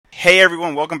Hey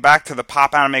everyone, welcome back to the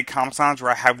Pop Anime Comics Lounge,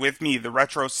 where I have with me the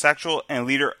retrosexual and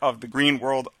leader of the Green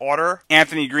World Order,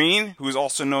 Anthony Green, who is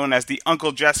also known as the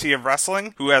Uncle Jesse of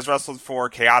Wrestling, who has wrestled for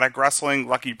Chaotic Wrestling,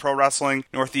 Lucky Pro Wrestling,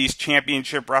 Northeast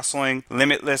Championship Wrestling,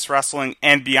 Limitless Wrestling,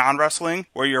 and Beyond Wrestling,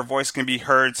 where your voice can be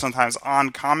heard sometimes on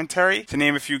commentary, to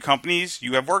name a few companies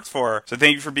you have worked for. So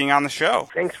thank you for being on the show.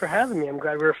 Thanks for having me. I'm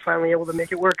glad we were finally able to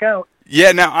make it work out.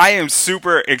 Yeah, now I am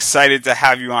super excited to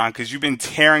have you on because you've been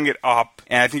tearing it up,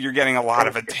 and I think you're getting a lot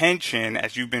of attention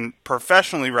as you've been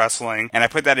professionally wrestling, and I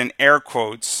put that in air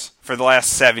quotes, for the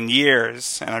last 7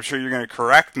 years, and I'm sure you're going to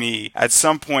correct me at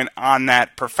some point on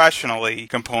that professionally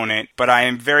component, but I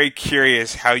am very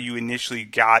curious how you initially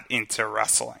got into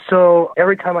wrestling. So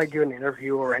every time I do an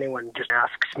interview or anyone just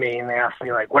asks me, and they ask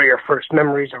me, like, what are your first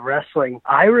memories of wrestling?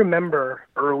 I remember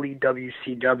early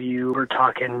WCW. We're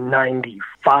talking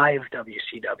 95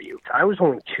 WCW. I was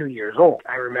only 2 years old.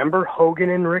 I remember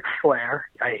Hogan and Ric Flair.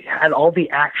 I had all the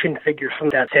action figures from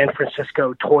that San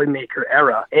Francisco toy maker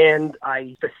era, and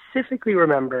I specifically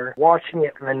remember watching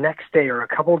it the next day or a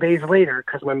couple days later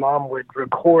because my mom would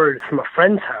record from a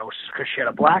friend's house because she had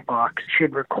a black box.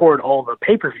 She'd record all the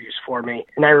pay-per-views for me,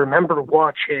 and I remember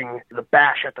watching the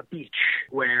Bash at the Beach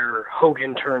where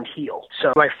Hogan turned heel.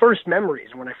 So my first memories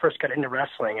when I first got into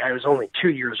wrestling, I was only 2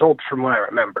 years old from what I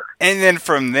remember. And then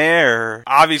from there,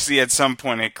 obviously at some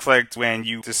point it clicked when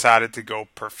you decided to go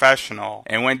professional.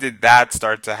 And when did that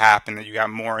start to happen, that you got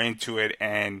more into it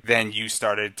and then you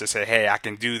started to say, hey, I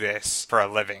can do this for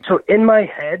a living? So in my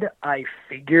head, I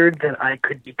figured that I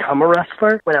could become a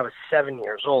wrestler when I was 7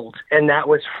 years old. And that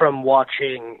was from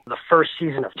watching the first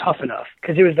season of Tough Enough,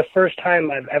 because it was the first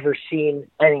time I've ever seen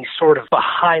any sort of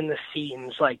behind the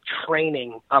scenes, like,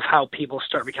 training of how people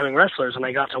start becoming wrestlers. And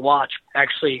I got to watch,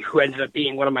 actually, who ended up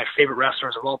being one of my favorite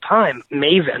wrestlers of all time,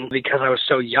 Maven, because I was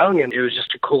so young, and it was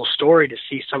just a cool story to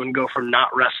see someone go from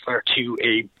not wrestler to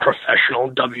a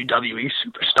professional WWE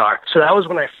superstar. So that was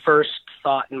when I first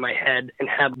thought in my head and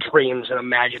had dreams and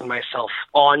imagined myself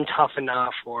on Tough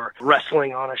Enough or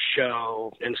wrestling on a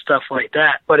show and stuff like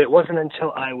that. But it wasn't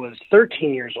until I was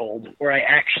 13 years old where I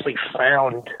actually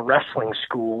found wrestling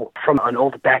school from an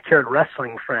old backyard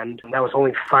wrestling friend, and that was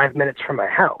only 5 minutes from my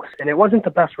house. And it wasn't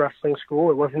the best wrestling school.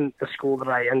 It wasn't the school that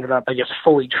I ended up, I guess,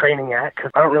 fully training at,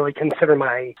 because I don't really consider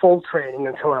my full training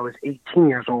until I was 18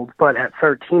 years old. But at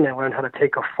 13, I learned how to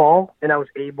take a fall, and I was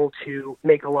able to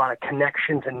make a lot of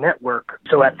connections and network.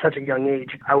 So at such a young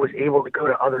age, I was able to go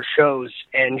to other shows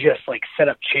and just, like, set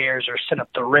up chairs or set up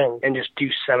the ring and just do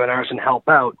seminars and help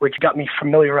out, which got me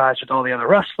familiarized with all the other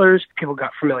wrestlers. People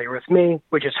got familiar with me,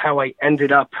 which is how I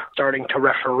ended up starting to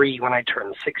referee when I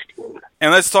turned 16.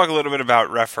 And let's talk a little bit about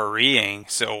refereeing.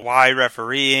 So why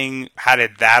refereeing? How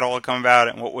did that all come about,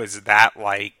 and what was that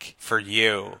like for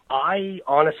you? I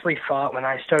honestly thought when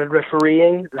I started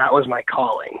refereeing, that was my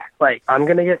calling. Like, I'm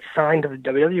going to get signed to the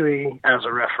WWE as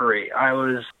a referee. I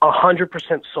was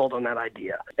 100% sold on that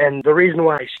idea. And the reason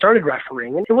why I started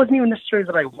refereeing, and it wasn't even necessarily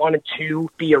that I wanted to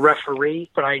be a referee,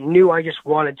 but I knew I just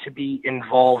wanted to be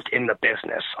involved in the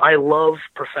business. I love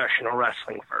professional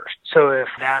wrestling first. So if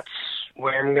that's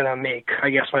where I'm going to make, I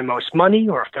guess, my most money,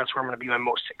 or if that's where I'm going to be my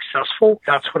most successful,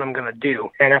 that's what I'm going to do.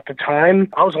 And at the time,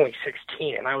 I was only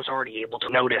 16, and I was already able to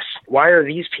notice, why are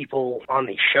these people on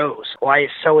these shows? Why is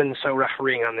so-and-so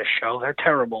refereeing on this show? They're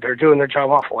terrible. They're doing their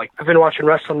job awful. Like, I've been watching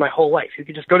wrestling my whole life. You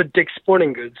could just go to Dick's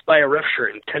Sporting Goods, buy a ref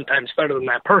shirt, and 10 times better than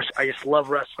that person. I just love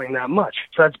wrestling that much.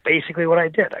 So that's basically what I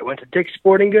did. I went to Dick's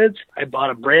Sporting Goods. I bought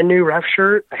a brand new ref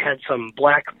shirt. I had some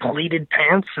black pleated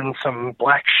pants and some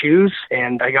black shoes,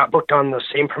 and I got booked on the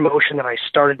same promotion that I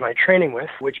started my training with,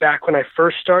 which back when I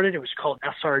first started, it was called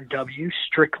SRW,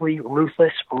 Strictly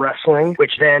Ruthless Wrestling,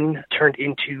 which then turned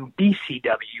into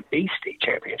BCW, Bay State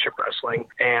Championship Wrestling,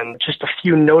 and just a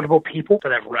few notable people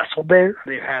that have wrestled there.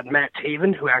 They've had Matt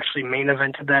Taven, who actually main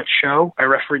evented that show. I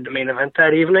refereed the main event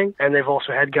that evening, and they've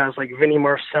also had guys like Vinny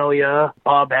Marcellia,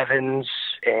 Bob Evans,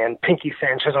 and Pinky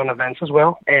Sanchez on events as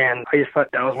well. And I just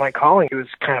thought that was my calling. It was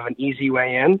kind of an easy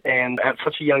way in. And at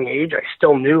such a young age, I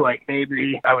still knew, like,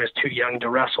 maybe I was too young to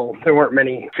wrestle. There weren't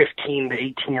many 15 to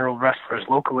 18-year-old wrestlers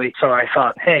locally. So I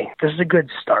thought, hey, this is a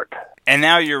good start. And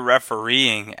now you're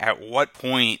refereeing. At what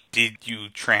point did you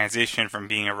transition from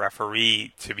being a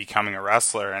referee to becoming a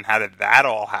wrestler, and how did that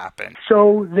all happen?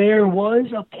 So there was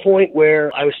a point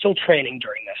where I was still training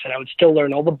during this, and I would still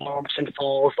learn all the bumps and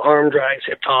falls, arm drags,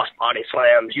 hip toss, body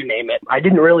slams, you name it. I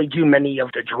didn't really do many of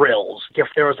the drills. If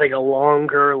there was like a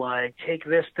longer, like, take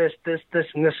this,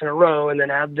 and this in a row, and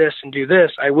then add this and do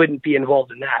this, I wouldn't be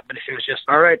involved in that. But if it was just,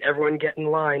 all right, everyone get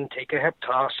in line, take a hip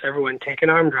toss, everyone take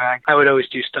an arm drag, I would always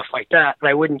do stuff like that, but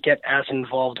I wouldn't get as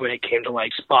involved when it came to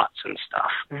like spots and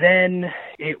stuff. Then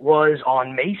it was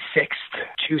on May 6th,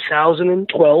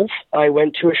 2012, I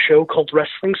went to a show called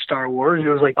Wrestling Star Wars. It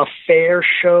was like a fair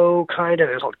show, kind of.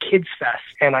 It was called Kids Fest.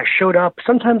 And I showed up.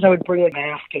 Sometimes I would bring like a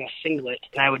mask and a singlet,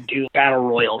 and I would do battle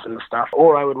royals and stuff,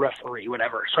 or I would referee,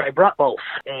 whatever. So I brought both,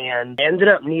 and I ended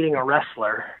up needing a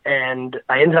wrestler, and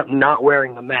I ended up not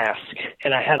wearing the mask.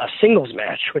 And I had a singles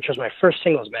match, which was my first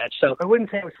singles match. So I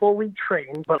wouldn't say I was fully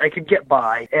trained, but I could get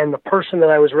by. And the person that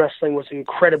I was wrestling was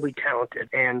incredibly talented,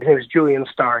 and his name was Julian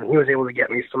Starr, and he was able to get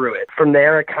me through it. From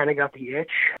there, I kind of got the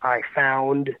itch. I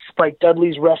found Spike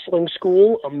Dudley's wrestling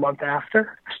school a month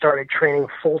after. I started training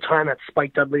full-time at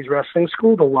Spike Dudley's wrestling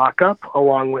school, the Lockup,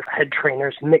 along with head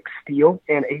trainers Nick Steele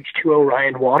and H2O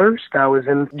Ryan Waters. That was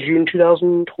in June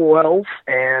 2012,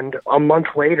 and a month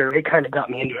later, they kind of got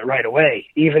me into it right away,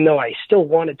 even though I still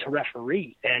wanted to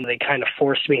referee, and they kind of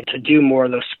forced me to do more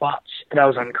of those spots that I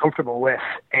was uncomfortable with.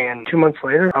 And 2 months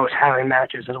later, I was having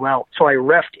matches as well. So I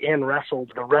reffed and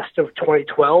wrestled the rest of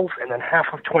 2012 and then half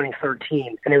of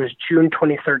 2013. And it was June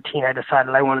 2013 I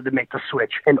decided I wanted to make the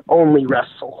switch and only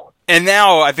wrestle. And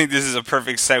now I think this is a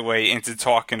perfect segue into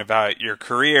talking about your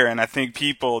career, and I think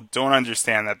people don't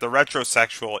understand that the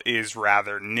retrosexual is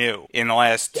rather new in the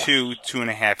last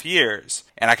 2.5 years.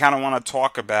 And I kind of want to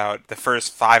talk about the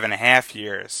first 5.5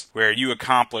 years where you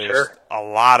accomplished a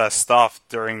lot of stuff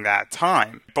during that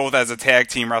time, both as a tag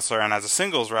team wrestler and as a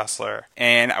singles wrestler.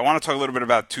 And I want to talk a little bit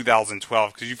about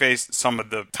 2012 because you faced some of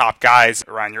the top guys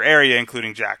around your area,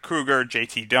 including Jack Kruger,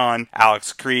 JT Dunn,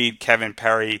 Alex Creed, Kevin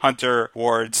Perry, Hunter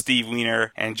Ward, Steve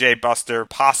Weiner, and Jay Buster,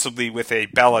 possibly with a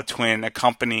Bella twin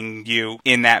accompanying you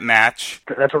in that match.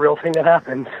 That's a real thing that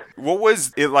happened. What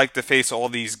was it like to face all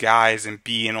these guys and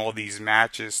be in all these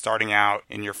matches starting out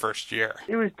in your first year?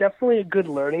 It was definitely a good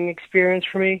learning experience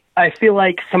for me. I feel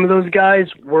like some of those guys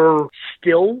were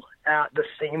still at the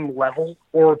same level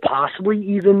or possibly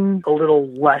even a little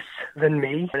less than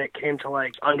me when it came to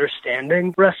like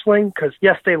understanding wrestling, because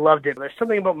yes, they loved it, but there's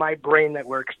something about my brain that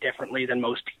works differently than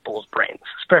most people's brains,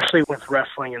 especially with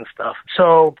wrestling and stuff.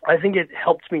 So I think it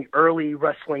helped me early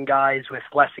wrestling guys with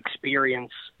less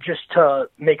experience just to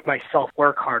make myself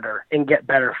work harder and get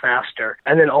better faster.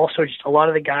 And then also just a lot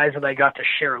of the guys that I got to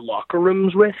share locker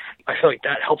rooms with, I feel like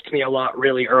that helped me a lot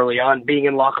really early on, being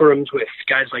in locker rooms with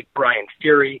guys like Brian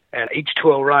Fury and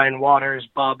H2O Ryan Waters,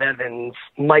 Bob Evans,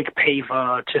 Mike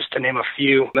Pava, just to name a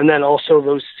few. And then also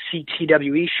those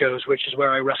CTWE shows, which is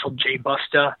where I wrestled Jay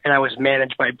Busta, and I was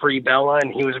managed by Brie Bella,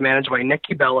 and he was managed by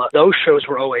Nikki Bella. Those shows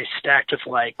were always stacked with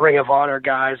like Ring of Honor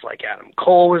guys, like Adam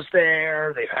Cole was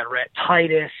there. They've had Rhett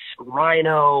Titus,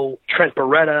 Rhino, Trent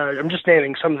Beretta. I'm just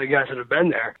naming some of the guys that have been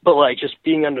there. But like just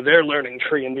being under their learning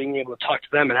tree and being able to talk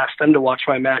to them and ask them to watch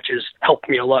my matches helped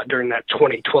me a lot during that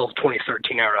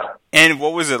 2012-2013 era. And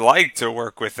what was it like to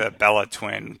work with a Bella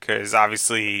twin? Because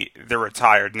obviously they're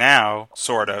retired now,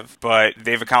 sort of, but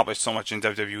they've accomplished so much in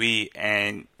WWE,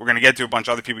 and we're going to get to a bunch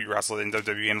of other people you wrestled in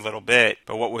WWE in a little bit,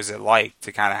 but what was it like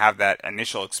to kind of have that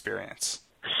initial experience?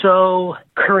 So,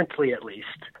 currently at least,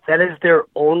 that is their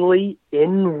only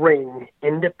in-ring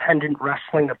independent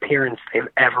wrestling appearance they've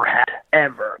ever had.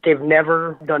 Ever. They've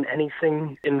never done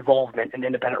anything involvement in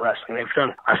independent wrestling. They've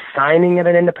done a signing at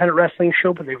an independent wrestling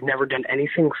show, but they've never done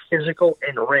anything physical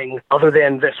in ring other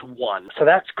than this one. So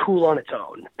that's cool on its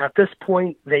own. At this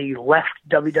point, they left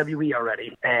WWE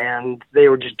already, and they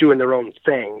were just doing their own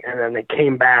thing. And then they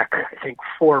came back, I think,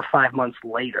 4 or 5 months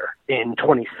later in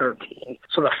 2013.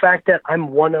 So the fact that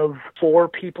I'm one of 4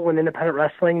 people in independent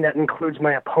wrestling, that includes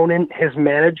my opponent, his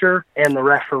manager, and the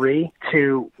referee,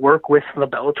 to work with the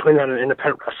Bella Twin on an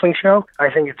independent wrestling show, I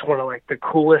think it's one of like the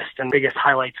coolest and biggest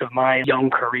highlights of my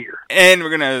young career. And we're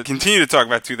going to continue to talk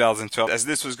about 2012. As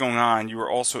this was going on, you were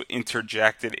also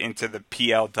interjected into the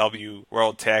PLW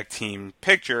World Tag Team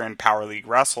picture in Power League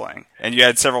Wrestling. And you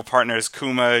had several partners,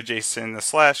 Kuma, Jason the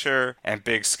Slasher, and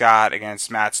Big Scott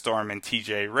against Matt Storm and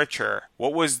TJ Richer.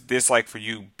 What was this like for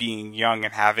you being young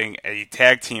and having a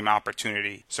tag team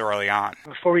opportunity so early on?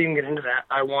 Before we even get into that,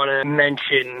 I want to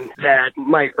mention that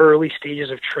my early stages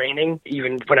of training,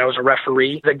 even when I was a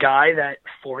referee, the guy that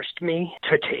forced me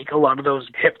to take a lot of those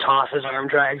hip tosses, arm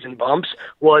drags, and bumps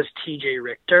was TJ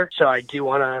Richter. So I do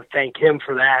want to thank him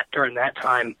for that during that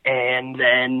time. And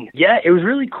then, yeah, it was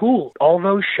really cool. All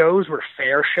those shows were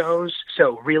fair shows,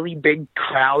 so really big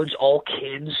crowds, all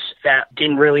kids that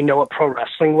didn't really know what pro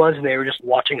wrestling was, and they were just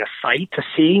watching a sight to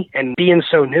see. And being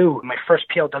so new, my first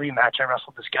PLW match, I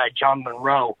wrestled this guy, John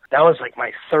Monroe. That was like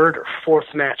my 3rd or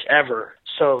 4th match ever.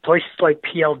 So places like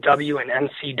PLW and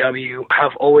NCW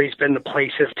have always been the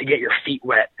places to get your feet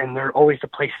wet, and they're always the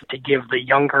places to give the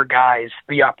younger guys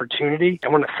the opportunity. I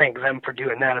want to thank them for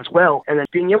doing that as well. And then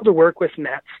being able to work with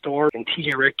Matt Storm and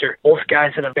TJ Richter, both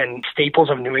guys that have been staples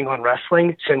of New England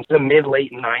wrestling since the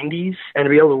mid-late 90s, and to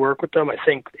be able to work with them, I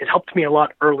think it helped me a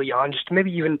lot early on just to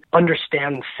maybe even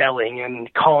understand selling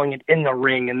and calling it in the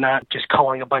ring and not just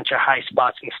calling a bunch of high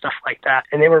spots and stuff like that.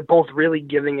 And they were both really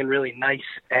giving and really nice,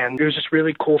 and it was just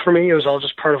really cool for me. It was all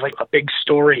just part of like a big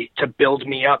story to build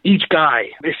me up. Each guy,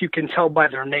 if you can tell by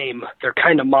their name, they're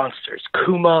kind of monsters.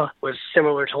 Kuma was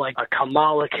similar to like a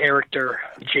Kamala character.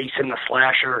 Jason the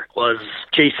Slasher was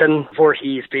Jason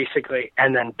Voorhees, basically.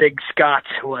 And then Big Scott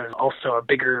was also a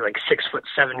bigger, like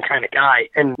 6'7" kind of guy.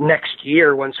 And next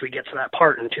year, once we get to that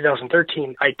part in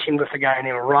 2013, I teamed with a guy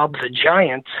named Rob the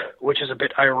Giant, which is a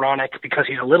bit ironic because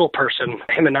he's a little person.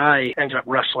 Him and I ended up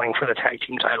wrestling for the tag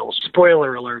team titles.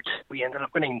 Spoiler alert, we ended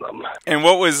up winning them. And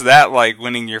what was that like,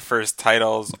 winning your first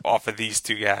titles off of these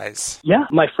two guys? Yeah,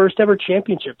 my first ever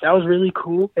championship. That was really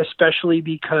cool, especially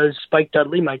because Spike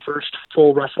Dudley, my first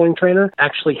full wrestling trainer,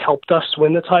 actually helped us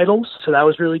win the titles. So that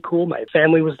was really cool. My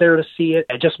family was there to see it.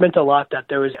 It just meant a lot that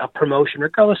there was a promotion,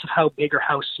 regardless of how big or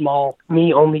how small.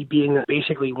 Me only being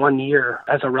basically 1 year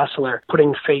as a wrestler,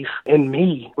 putting faith in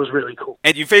me was really cool.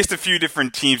 And you faced a few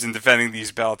different teams in defending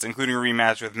these belts, including a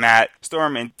rematch with Matt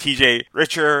Storm and TJ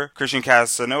Richter, Christian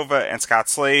Casanova and Scott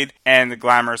Slade, and the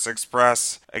Glamorous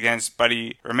Express against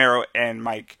Buddy Romero and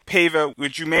Mike Pava,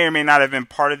 which you may or may not have been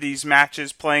part of these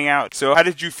matches playing out. So how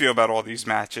did you feel about all these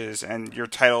matches and your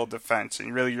title defense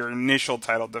and really your initial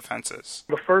title defenses?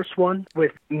 The first one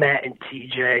with Matt and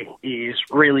TJ is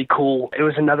really cool. It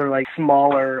was another like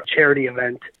smaller charity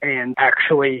event, and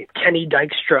actually Kenny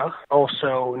Dykstra,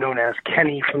 also known as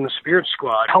Kenny from the Spirit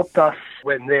Squad, helped us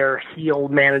when their heel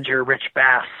manager Rich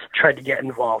Bass tried to get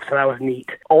involved, so that was neat.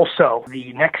 Also,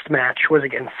 the next match was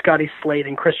against Scotty Slade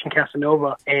and Christian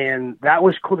Casanova, and that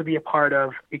was cool to be a part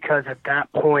of because at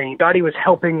that point, Scotty was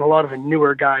helping a lot of the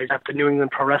newer guys at the New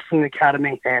England Pro Wrestling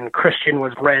Academy, and Christian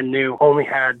was brand new, only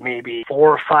had maybe 4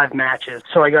 or 5 matches,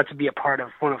 so I got to be a part of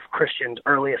one of Christian's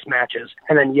earliest matches.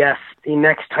 And then yes, the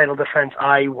next title defense,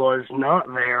 I was not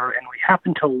there, and we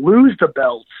happened to lose the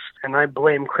belts, and I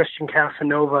blame Christian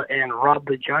Casanova and Rob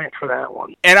the Giant for that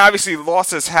one. And obviously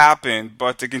losses happened,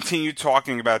 but to continue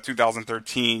talking about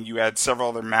 2013, you had several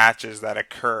other matches that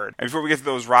occurred. And before we get to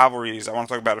those rivalries, I want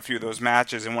to talk about a few of those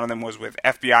matches, and one of them was with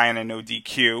FBI and a no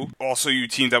DQ. Also, you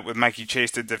teamed up with Mikey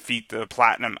Chase to defeat the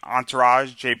Platinum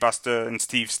Entourage, Jay Busta and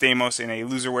Steve Stamos in a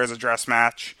Loser Wears a Dress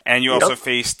match. And you also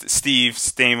faced Steve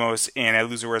Stamos in a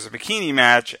Loser Wears a Bikini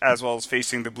match, as well as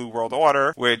facing the Blue World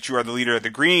Order, which you are the leader of the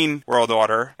Green World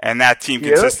Order. And that team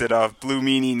consisted of Blue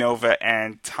Meanie, Nova,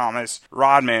 and Thomas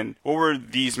Rodman. What were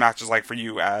these matches like for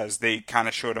you, as they kind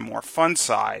of showed a more fun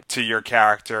side to your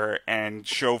character and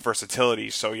show versatility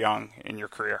so young in your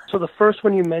career? So the first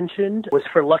one you mentioned was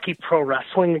for Lucky Pro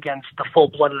Wrestling against the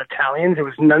Full-Blooded Italians. It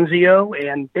was Nunzio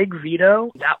and Big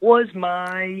Vito. That was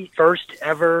my first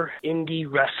ever indie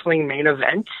wrestling main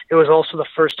event. It was also the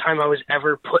first time I was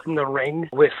ever put in the ring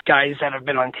with guys that have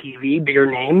been on TV, bigger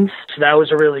names. So that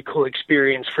was a really cool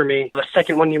experience for me. The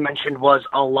second one you mentioned was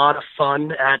a lot of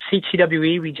fun. At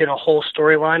CTWE, we did a whole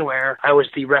storyline where I was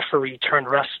the referee turned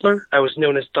wrestler. I was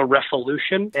known as the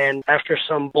Revolution. And after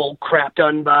some bull crap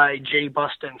done by Jay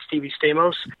Busta and Stevie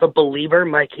Stamos, the Believer,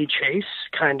 Mikey Chase,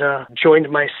 kind of joined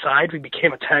my side. We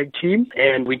became a tag team,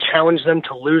 and we challenged them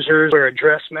to Losers Wear a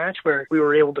Dress match, where we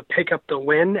were able to pick up the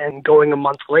win. And going a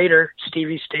month later,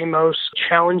 Stevie Stamos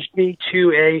challenged me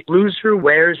to a Loser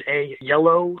Wears a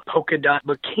Yellow Polka Dot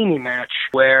Bikini match,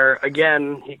 where,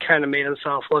 again, he kind of made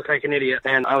himself look like an idiot,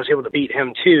 and I was able to beat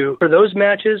him too. For those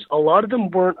matches, a lot of them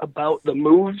weren't about the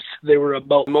moves. They were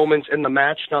about moments in the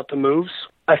match, not the moves.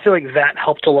 I feel like that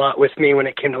helped a lot with me when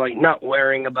it came to like not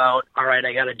worrying about, all right,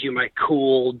 I got to do my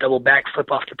cool double backflip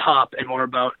off the top, and more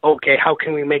about, okay, how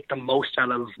can we make the most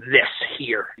out of this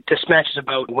here? This match is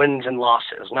about wins and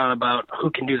losses, not about who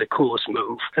can do the coolest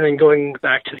move. And then going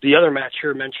back to the other match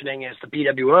you're mentioning is the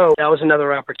BWO. That was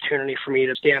another opportunity for me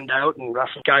to stand out and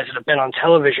wrestle guys that have been on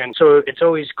television. So it's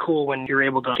always cool when you're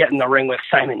able to get in the ring with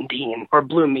Simon Dean or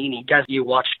Blue Meanie, guys you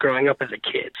watched growing up as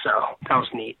a kid. So that was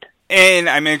neat. And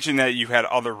I mentioned that you had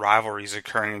other rivalries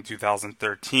occurring in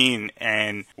 2013,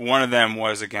 and one of them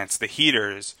was against the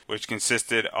Heaters, which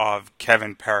consisted of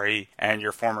Kevin Perry and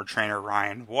your former trainer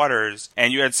Ryan Waters.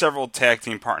 And you had several tag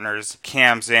team partners.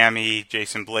 Cam Zammy,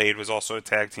 Jason Blade was also a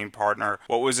tag team partner.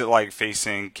 What was it like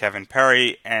facing Kevin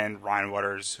Perry and Ryan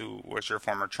Waters, who was your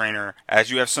former trainer,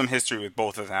 as you have some history with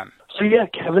both of them? So yeah,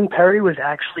 Kevin Perry was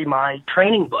actually my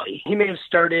training buddy. He may have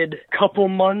started a couple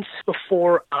months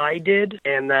before I did,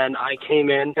 and then I came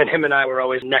in, and him and I were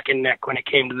always neck and neck when it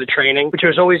came to the training, which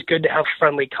was always good to have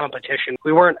friendly competition.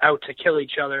 We weren't out to kill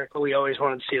each other, but we always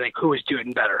wanted to see like who was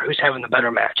doing better, who's having the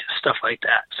better matches, stuff like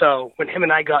that. So when him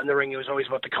and I got in the ring, it was always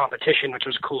about the competition, which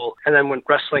was cool. And then when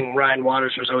wrestling Ryan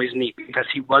Waters was always neat because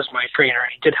he was my trainer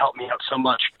and he did help me out so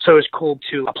much. So it was cool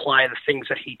to apply the things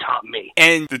that he taught me.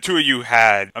 And the two of you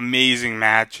had amazing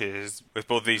matches with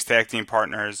both of these tag team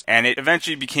partners, and it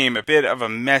eventually became a bit of a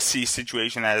messy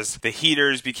situation as the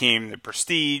Heaters became the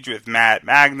Prestige with Matt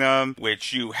Magnum,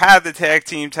 which you had the tag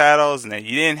team titles, and then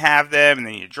you didn't have them, and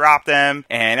then you dropped them,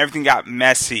 and everything got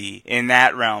messy in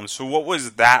that realm. So what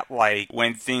was that like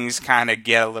when things kind of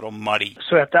get a little muddy?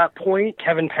 So at that point,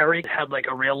 Kevin Perry had like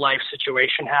a real life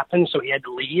situation happen, so he had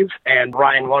to leave, and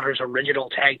Ryan Waters' original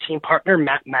tag team partner,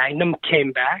 Matt Magnum,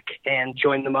 came back and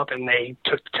joined them up, and they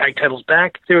took the tag titles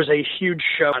back. There was a huge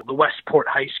show at the Westport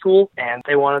High School, and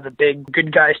they wanted the big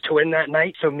good guys to win that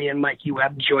night, so me and Mikey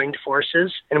Webb joined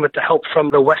forces, and with the help from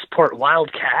the Westport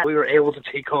Wildcat, we were able to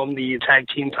take home the tag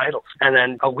team titles. And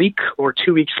then a week or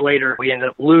 2 weeks later, we ended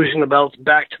up losing the belts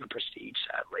back to the Prestige,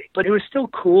 sadly. But it was still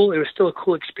cool. It was still a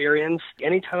cool experience.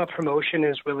 Anytime a promotion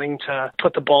is willing to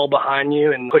put the ball behind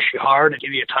you and push you hard and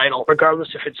give you a title, regardless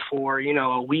if it's for,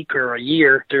 a week or a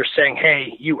year, they're saying,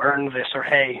 hey, you earned this, or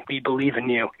hey, we believe in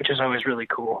you, which is always really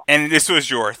cool. And this was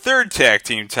your third tag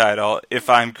team title, if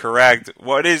I'm correct.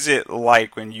 What is it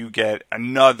like when you get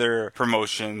another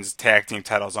promotion's tag team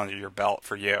titles under your belt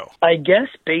for you? I guess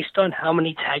based on how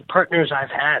many tag partners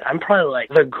I've had, I'm probably like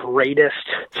the greatest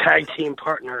tag team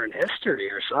partner in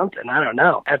history or something. I don't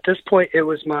know. At this point, it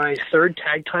was my third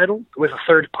tag title with a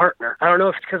third partner. I don't know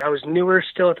if it's because I was newer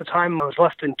still at the time. I was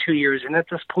less than 2 years in at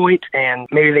this point, and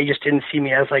maybe they just didn't see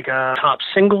me as like a top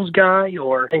singles guy,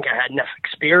 or think I had enough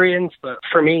experience. But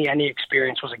for me, any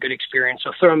experience was a good experience.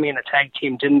 So throwing me in a tag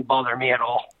team didn't bother me at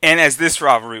all. And as this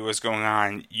rivalry was going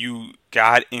on, you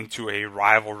got into a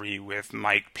rivalry with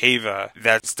Mike Pava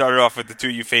that started off with the two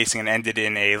of you facing and ended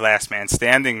in a last man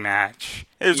standing match.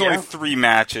 There's only 3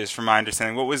 matches from my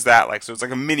understanding. What was that like? So it's like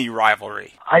a mini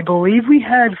rivalry. I believe we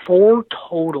had 4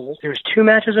 total. There was 2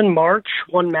 matches in March,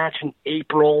 1 match in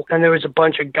April, and there was a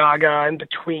bunch of gaga in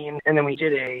between, and then we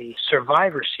did a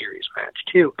Survivor Series match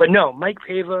too. But no, Mike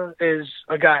Pava is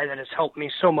a guy that has helped me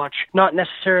so much, not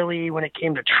necessarily when it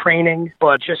came to training,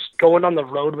 but just going on the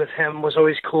road with him was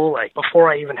always cool. Like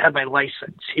before I even had my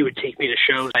license, he would take me to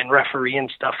shows and referee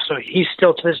and stuff. So he's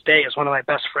still to this day is one of my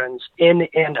best friends in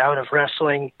and out of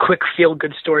wrestling. Quick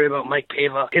feel-good story about Mike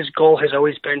Pava. His goal has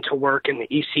always been to work in the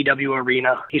ECW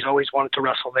arena. He's always wanted to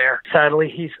wrestle there. Sadly,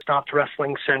 he's stopped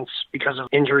wrestling since because of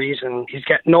injuries, and he's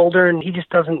getting older, and he just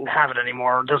doesn't have it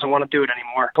anymore, or doesn't want to do it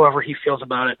anymore. However he feels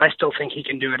about it, I still think he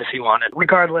can do it if he wanted.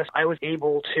 Regardless, I was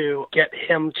able to get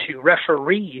him to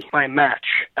referee my match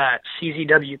at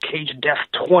CZW Cage Death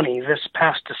 20 this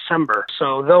past December.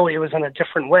 So though it was in a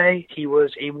different way, he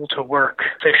was able to work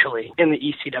officially in the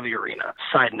ECW arena.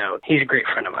 Side note, he's a great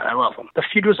friend of mine. I love him. The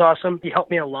feud was awesome. He helped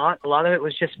me a lot. A lot of it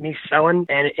was just me selling,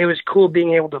 and it was cool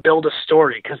being able to build a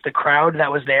story because the crowd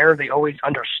that was there, they always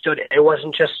understood it. It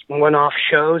wasn't just one-off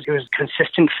shows. It was a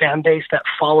consistent fan base that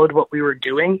followed what we were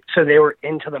doing, so they were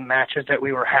into the matches that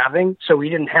we were having, so we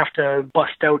didn't have to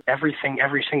bust out everything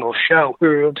every single show. We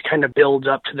were able to kind of build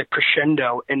up to the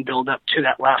crescendo and build up to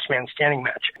that last man standing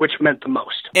match, which meant the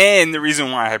most. And the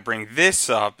reason why I bring this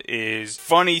up is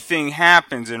funny thing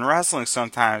happens in wrestling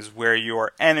sometimes where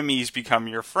your enemies become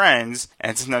your friends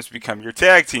and sometimes become your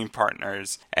tag team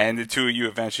partners. And the two of you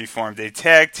eventually formed a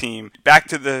tag team back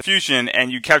to the Fusion,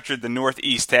 and you captured the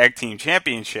Northeast Tag Team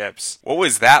Championships. What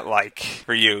was that like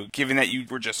for you, given that you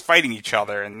were just fighting each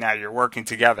other and now you're working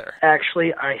together?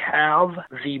 Actually, I have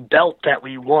the belt that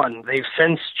we won. They've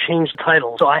since changed the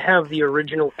title. So I have the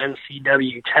original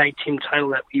NCW tag team title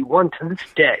that we won to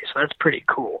this day. So that's pretty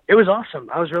cool. It was awesome.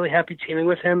 I was really happy teaming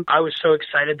with him. I was so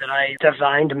excited that I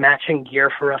designed matching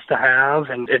gear for us to have,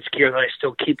 and it's gear that I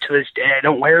still keep to this day. I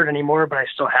don't wear it anymore, but I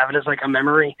still have it as like a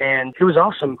memory, and it was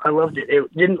awesome. I loved it.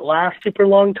 It didn't last super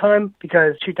long time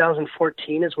because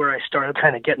 2014 is where I started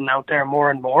kind of getting out there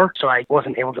more and more, so I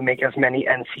wasn't able to make as many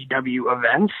NCW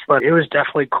events, but it was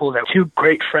definitely cool that 2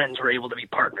 great friends were able to be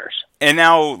partners. And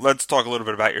now let's talk a little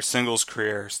bit about your singles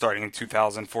career starting in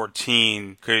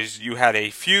 2014, because you had a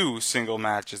few single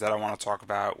matches that I want to talk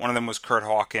about. One of them was Kurt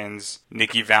Hawkins,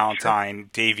 Nikki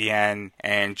Valentine, Davienne,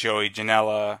 and Joey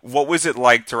Janela. What was it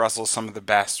like to wrestle some of the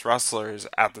best wrestlers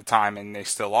at the time, and they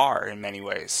still are in many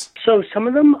ways? So some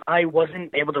of them, I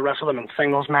wasn't able to wrestle them in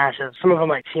singles matches. Some of them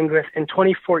I teamed with. In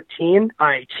 2014,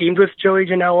 I teamed with Joey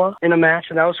Janela in a match,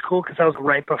 and that was cool because that was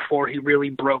right before he really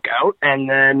broke out. And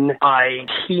then I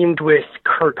teamed with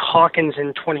Kurt Hawkins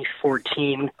in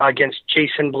 2014 against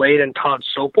Jason Blade and Todd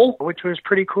Sopel, which was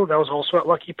pretty cool. That was also at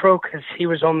Lucky Pro because he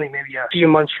was only maybe a few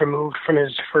months removed from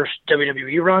his first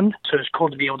WWE run. So it was cool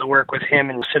to be able to work with him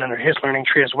and sit under his learning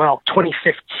tree as well.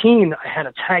 2015, I had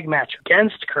a tag match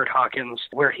against Kurt Hawkins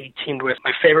where he teamed with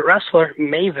my favorite wrestler,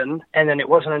 Maven. And then it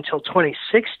wasn't until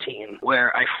 2016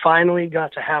 where I finally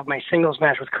got to have my singles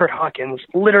match with Kurt Hawkins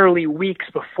literally weeks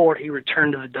before he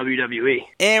returned to the WWE.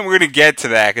 And we're going to get to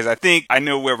that because I think I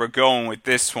know where we're going with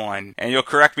this one, and you'll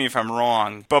correct me if I'm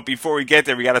wrong. But before we get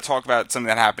there, we got to talk about something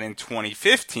that happened in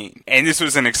 2015. And this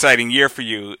was an exciting year for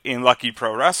you in Lucky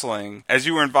Pro Wrestling, as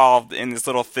you were involved in this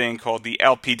little thing called the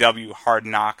LPW Hard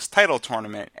Knocks title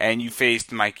tournament. And you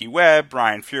faced Mikey Webb,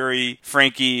 Brian Fury,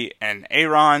 Frankie and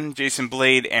Aaron, Jason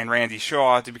Blade, and Randy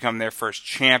Shaw to become their first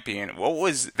champion. What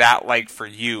was that like for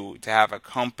you to have a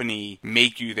company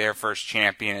make you their first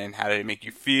champion, and how did it make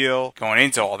you feel going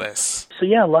into all this? So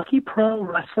yeah, Lucky Pro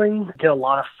Wrestling did a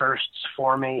lot of firsts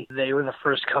for me. They were the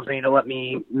first company to let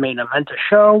me main event a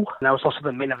show, and I was also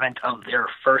the main event of their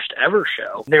first ever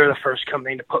show. They were the first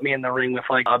company to put me in the ring with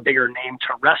like a bigger name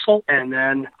to wrestle, and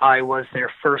then I was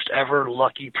their first ever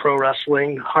Lucky Pro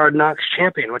Wrestling Hard Knocks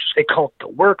champion, which they called the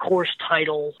workhorse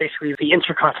title, basically the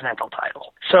Intercontinental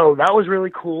title. So that was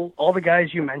really cool. All the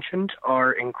guys you mentioned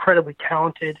are incredibly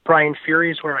talented. Brian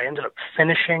Fury is where I ended up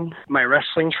finishing my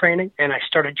wrestling training, and I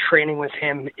started training with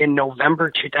him in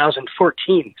November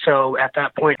 2014. So at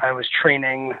that point, I was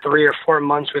training 3 or 4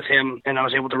 months with him, and I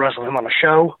was able to wrestle him on a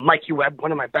show. Mikey Webb,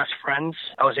 one of my best friends,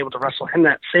 I was able to wrestle him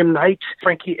that same night.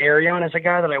 Frankie Arion is a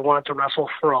guy that I wanted to wrestle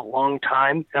for a long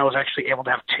time, and I was actually able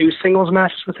to have 2 singles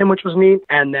matches with him, which was neat.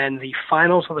 And then the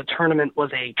finals of the tournament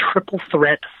was a triple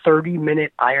threat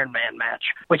 30-minute Iron Man match,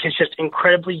 which is just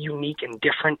incredibly unique and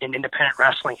different in independent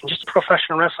wrestling and just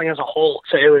professional wrestling as a whole.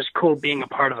 So it was cool being a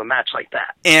part of a match like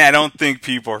that. And I don't think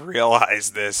people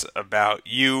realize this about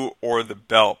you or the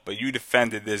belt, but you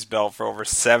defended this belt for over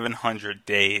 700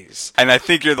 days. And I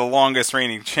think you're the longest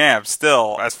reigning champ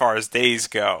still as far as days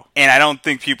go. And I don't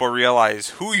think people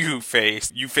realize who you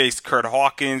faced. You faced Kurt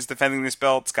Hawkins defending this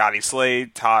belt, Scotty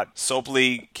Slade, Todd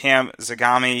Sopley, Cam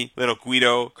Zagami, Little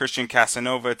Guido, Christian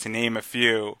Casanova, to name a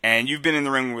few. And you've been in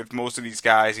the ring with most of these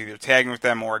guys, either tagging with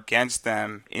them or against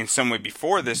them in some way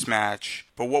before this match.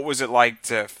 But what was it like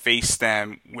to face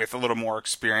them with a little more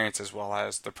experience as well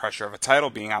as the pressure of a title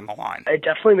being on the line? It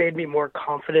definitely made me more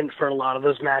confident for a lot of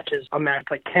those matches. A match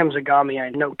like Cam Zagami, I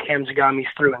know Cam Zagami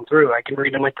through and through. I can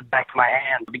read him like the back of my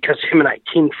hand because him and I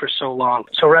teamed for so long.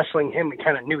 So wrestling him, we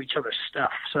kind of knew each other's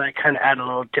stuff. So that kind of added a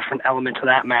little different element to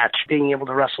that match. Being able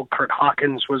to wrestle Kurt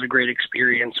Hawkins was a great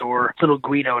experience, or Little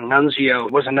Guido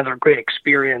Nunzio was another great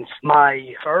experience.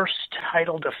 My first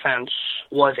title defense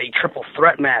was a triple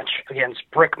threat match against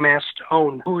Brick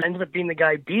Mastone, who ended up being the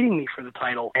guy beating me for the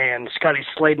title, and Scotty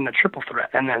Slade in a triple threat.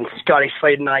 And then Scotty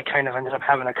Slade and I kind of ended up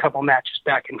having a couple matches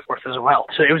back and forth as well.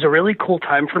 So it was a really cool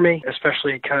time for me,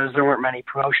 especially because there weren't many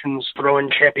promotions throwing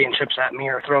championships at me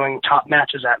or throwing top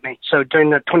matches at me. So during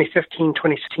the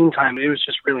 2015-2016 time, it was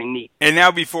just really neat. And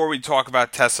now before we talk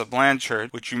about Tessa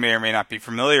Blanchard, which you may or may not be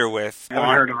familiar with, I haven't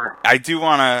heard of her. I do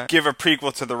want to give a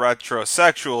prequel to the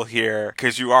Retrosexual here,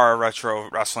 because you are a retro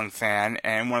wrestling fan,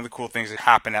 and one of the cool things that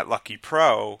happened at Lucky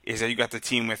Pro is that you got to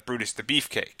team with Brutus the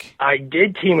Beefcake. I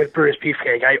did team with Brutus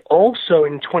Beefcake. I also,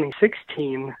 in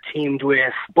 2016, teamed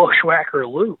with Bushwhacker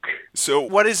Luke. So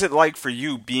what is it like for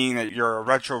you, being that you're a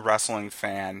retro wrestling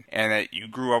fan and that you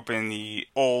grew up in the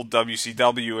old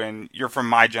WCW and you're from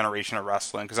my generation of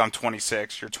wrestling, because I'm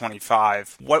 26, you're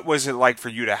 25. What was it like for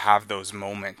you to have those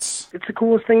moments? It's the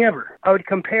coolest thing ever. I would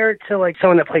compare it to like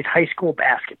someone that plays high school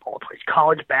basketball, plays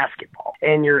college basketball,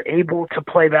 and you're able to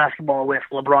play basketball with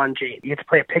LeBron James. You get to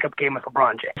play a pickup game with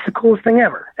LeBron James. It's the coolest thing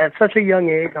ever. At such a young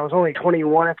age, I was only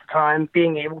 21 at the time,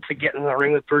 being able to get in the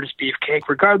ring with Brutus Beefcake cake.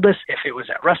 Regardless if it was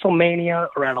at WrestleMania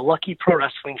or at a Lucky Pro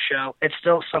Wrestling show, it's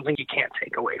still something you can't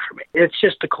take away from me. It's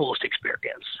just the coolest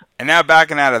experience. And now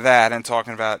backing out of that and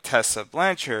talking about Tessa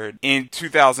Blanchard, in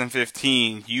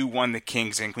 2015, you won the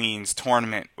Kings and Queens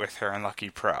tournament with her in Lucky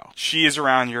Pro. She is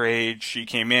around your age. She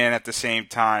came in at the same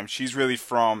time. She's really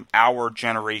from our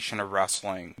generation of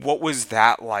wrestling. What was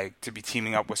that like to be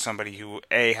teaming up with somebody who,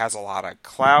 A, has a lot of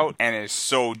clout and is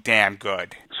so damn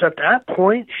good? So at that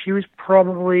point, she was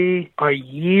probably a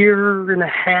year and a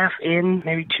half in,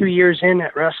 maybe 2 years in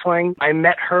at wrestling. I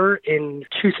met her in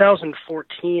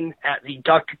 2014 at the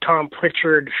Dr. Tom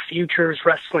Pritchard Futures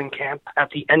Wrestling Camp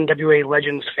at the NWA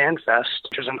Legends Fan Fest,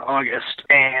 which was in August.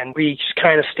 And we just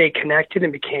kind of stayed connected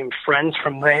and became friends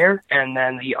from there. And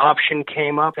then the option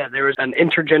came up that there was an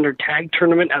intergender tag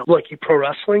tournament at Lucky Pro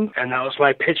Wrestling. And that was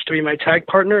my pitch to be my tag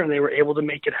partner, and they were able to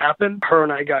make it happen. Her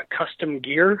and I got custom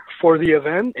gear for the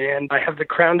event, and I have the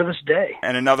crown to this day.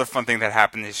 And another fun thing that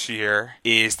happened this year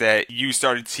is that you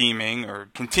started teaming, or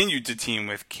continued to team,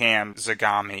 with Cam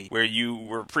Zagami, where you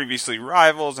were previously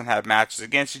rivals and had matches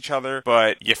against each other,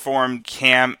 but you formed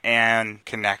Cam and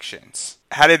Connections.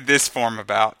 How did this form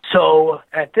about? So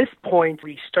at this point,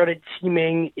 we started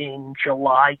teaming in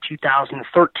July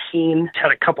 2013,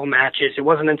 had a couple matches. It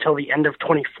wasn't until the end of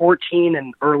 2014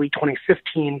 and early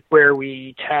 2015 where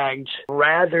we tagged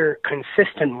rather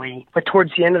consistently. But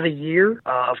towards the end of the year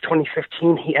of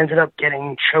 2015, he ended up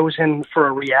getting chosen for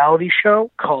a reality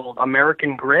show called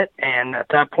American Grit. And at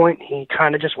that point, he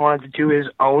kind of just wanted to do his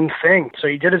own thing. So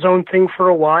he did his own thing for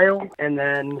a while. And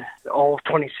then all of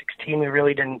 2016, we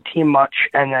really didn't team much.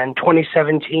 And then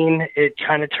 2017, it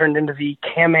kind of turned into the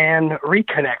Cam-Man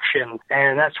reconnection.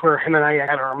 And that's where him and I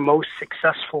had our most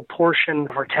successful portion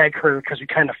of our tag career, because we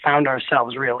kind of found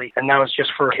ourselves, really. And that was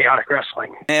just for Chaotic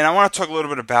Wrestling. And I want to talk a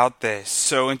little bit about this.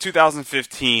 So in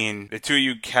 2015, the two of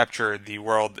you captured the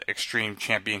World Extreme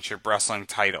Championship Wrestling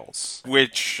titles,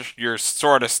 which you're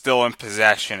sort of still in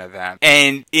possession of them.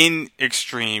 And in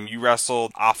Extreme, you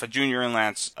wrestled Alpha Jr. and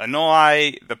Lance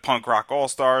Anoa'i, the Punk Rock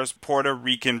All-Stars, Puerto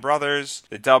Rican Brothers,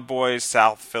 the Dub Boys,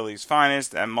 South Philly's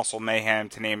Finest, and Muscle Mayhem,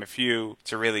 to name a few,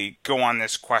 to really go on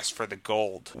this quest for the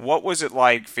gold. What was it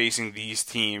like facing these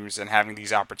teams and having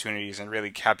these opportunities and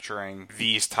really capturing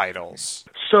these titles?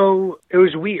 So it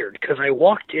was weird, because I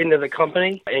walked into the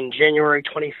company in January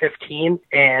 2015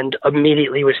 and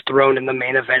immediately was thrown in the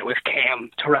main event with Cam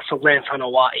to wrestle Lance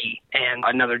Anoa'i and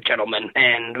another gentleman.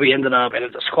 And we ended up in a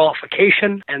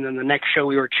disqualification. And then the next show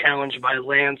we were challenged by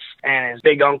Lance and his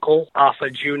big uncle, Alpha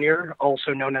Jr.,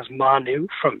 also known as Manu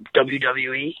from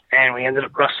WWE. And we ended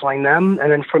up wrestling them.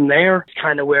 And then from there,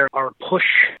 kind of where our push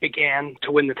began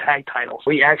to win the tag titles.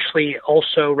 We actually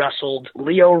also wrestled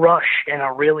Leo Rush and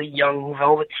a really young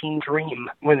Velveteen Dream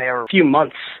when they were a few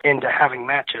months into having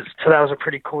matches. So that was a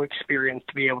pretty cool experience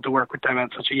to be able to work with them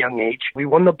at such a young age. We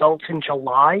won the belts in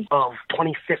July of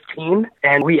 2015,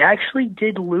 and we actually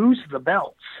did lose the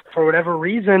belts. For whatever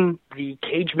reason, the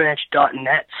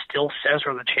CageMatch.net still says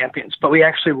we're the champions, but we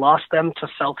actually lost them to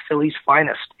South Philly's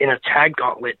Finest in a tag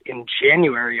gauntlet in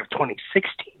January of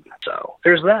 2016. So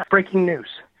there's that. Breaking news.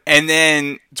 And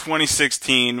then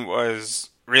 2016 was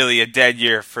really a dead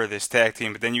year for this tag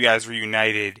team, but then you guys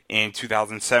reunited in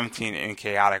 2017 in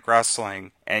Chaotic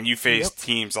Wrestling, and you faced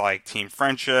teams like Team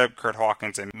Friendship, Kurt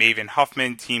Hawkins and Maven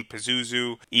Huffman, Team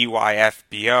Pazuzu,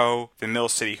 EYFBO, the Mill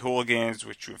City Hooligans,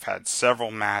 which you've had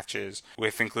several matches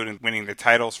with, including winning the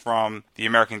titles from, the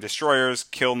American Destroyers,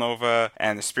 Kill Nova,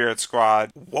 and the Spirit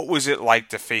Squad. What was it like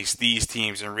to face these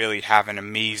teams and really have an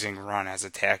amazing run as a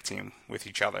tag team with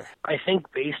each other? I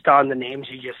think based on the names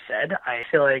you just said, I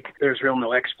feel like there's real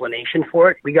no explanation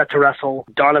for it. We got to wrestle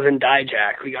Donovan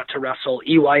Dijak. We got to wrestle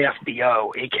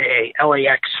EYFBO, aka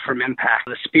LAX from Impact,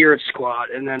 the Spirit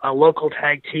Squad, and then a local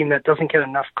tag team that doesn't get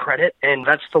enough credit, and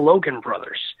that's the Logan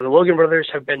Brothers. The Logan Brothers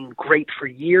have been great for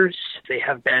years. They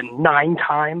have been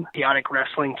 9-time Chaotic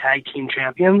Wrestling Tag Team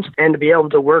Champions, and to be able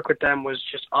to work with them was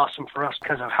just awesome for us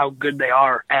because of how good they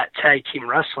are at tag team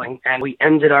wrestling. And we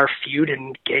ended our feud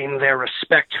and gained their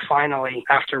respect finally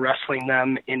after wrestling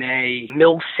them in a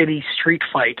Mill City street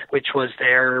fight, which was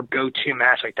their go-to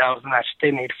match. Like, that was the match they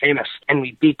made famous, and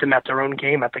we beat them at their own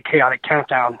game at the Chaotic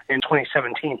Countdown in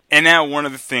 2017. And now one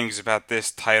of the things about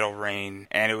this title reign,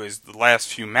 and it was the last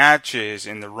few matches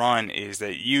in the run, is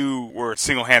that you were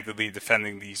single-handedly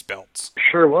defending these belts.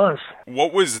 Sure was.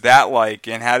 What was that like,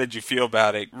 and how did you feel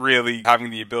about it, really having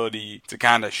the ability to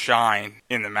kind of shine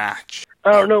in the match?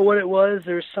 I don't know what it was.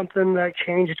 There was something that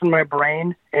changed in my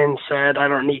brain and said I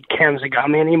don't need Cam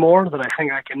Zagami anymore, that I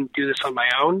think I can do this on my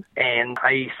own. And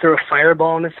I threw a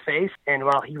fireball in his face, and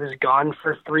while he was gone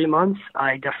for 3 months,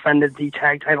 I defended the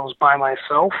tag titles by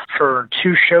myself for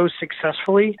 2 shows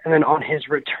successfully. And then on his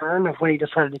return of when he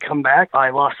decided to come back,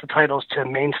 I lost the titles to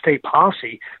Mainstay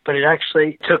Posse, but it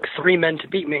actually took 3 men to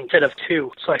beat me instead of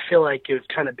 2. So I feel like it was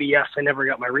kind of BS. I never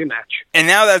got my rematch. And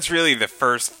now that's really the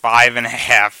first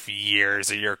 5.5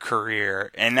 years of your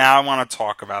career. And now I want to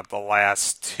talk about the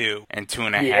last 2 and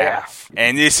 2.5. Yeah.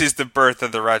 And this is the birth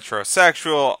of the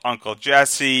Retrosexual. Uncle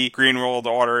Jesse. Green World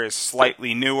Order is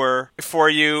slightly newer for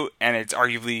you, and it's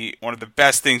arguably one of the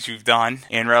best things you've done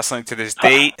in wrestling to this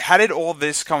date. How did all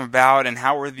this come about, and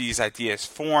how were these ideas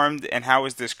formed, and how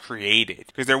was this created?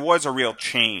 Because there was a real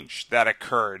change that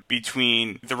occurred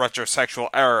between the Retrosexual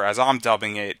era, as I'm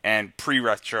dubbing it, and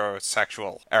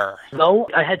pre-Retrosexual era. Though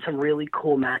I had some really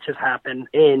cool matches happen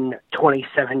in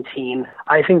 2017.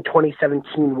 I think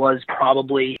 2017 was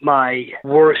probably my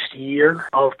worst year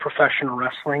of professional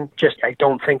wrestling. I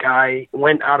don't think I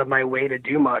went out of my way to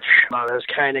do much. I was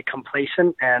kind of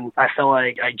complacent, and I felt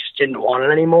like I just didn't want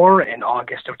it anymore. In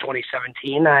August of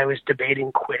 2017, I was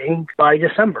debating quitting by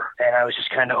December, and I was just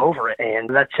kind of over it. And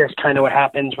that's just kind of what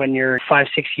happens when you're 5-6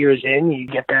 years in. You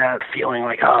get that feeling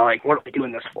like, oh, like, what are we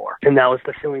doing this for? And that was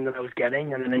the feeling that I was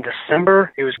getting. And then in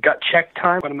December, it was gut check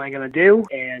time. What am I going to do?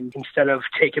 And instead of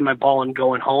taking my ball and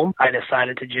going home, I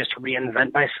decided to just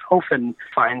reinvent myself and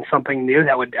find something new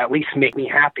that would at least make me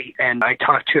happy. And I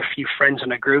talked to a few friends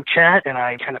in a group chat, and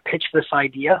I kind of pitched this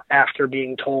idea after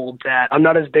being told that I'm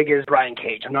not as big as Brian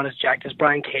Cage. I'm not as jacked as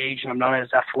Brian Cage, and I'm not as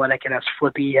athletic and as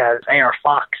flippy as AR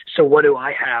Fox. So what do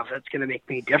I have that's going to make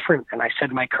me different? And I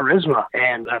said my charisma,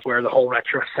 and that's where the whole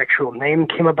Retrosexual name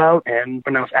came about. And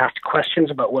when I was asked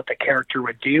questions about what the character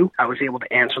would do, I was able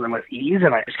to answer them with ease,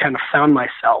 and I just kind of found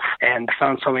myself and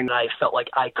found something that I felt like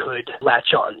I could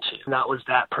latch on to. And that was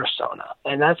that persona.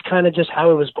 And that's kind of just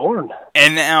how it was born.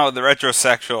 And now the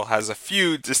Retrosexual has a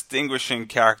few distinguishing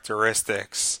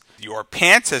characteristics. Your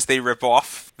pants, as they rip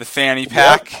off the fanny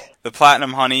pack, the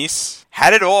Platinum Honeys. How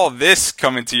did all this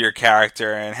come into your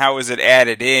character, and how was it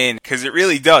added in? Because it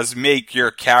really does make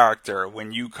your character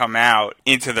when you come out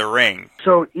into the ring.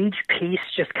 So each piece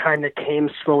just kind of came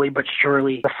slowly but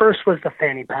surely. The first was the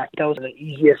fanny pack. That was the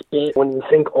easiest bit. When you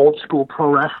think old school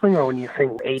pro wrestling, or when you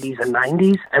think 80s and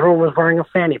 90s, everyone was wearing a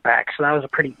fanny pack, so that was a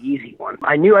pretty easy one.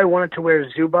 I knew I wanted to wear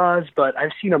Zubaz, but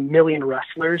I've seen a million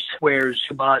wrestlers wear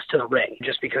Zubaz to the ring,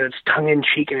 just because it's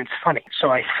tongue-in-cheek and it's funny. So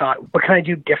I thought, what can I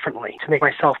do differently to make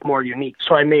myself more unique?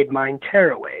 So I made mine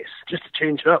tearaways, just to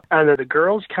change it up. And then the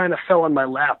girls kind of fell in my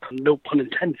lap, no pun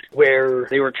intended, where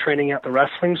they were training at the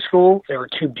wrestling school. There were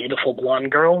 2 beautiful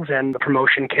blonde girls, and the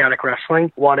promotion Chaotic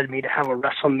Wrestling wanted me to have a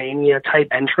WrestleMania-type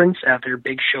entrance at their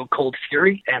big show Cold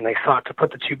Fury, and they thought to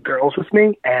put the 2 girls with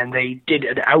me, and they did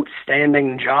an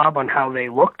outstanding job on how they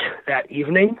looked that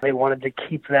evening. They wanted to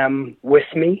keep them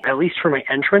with me, at least for my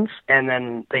entrance, and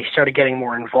then they started getting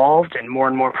more involved, and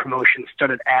more promotions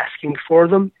started asking for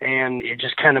them, and it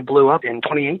just kind of blew up in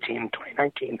 2018,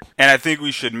 2019. And I think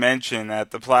we should mention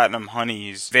that the Platinum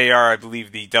Honeys, they are, I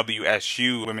believe, the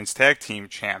WSU Women's Tag Team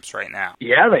champs right now.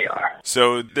 Yeah, they are.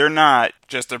 So they're not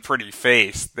just a pretty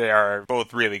face. They are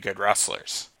both really good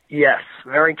wrestlers. Yes,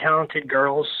 very talented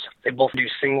girls. They both do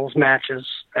singles matches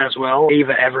as well.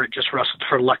 Ava Everett just wrestled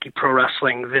for Lucky Pro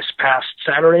Wrestling this past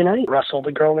Saturday night. Wrestled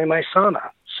a girl named Isana.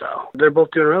 So they're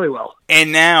both doing really well.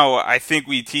 And now, I think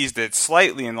we teased it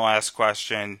slightly in the last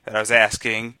question that I was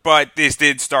asking, but this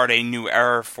did start a new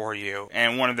era for you.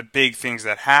 And one of the big things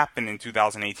that happened in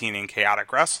 2018 in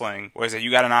Chaotic Wrestling was that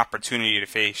you got an opportunity to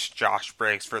face Josh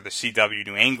Briggs for the CW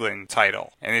New England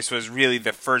title. And this was really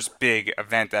the first big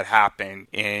event that happened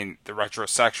in the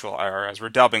Retrosexual era, as we're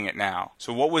dubbing it now.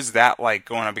 So what was that like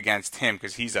going up against him?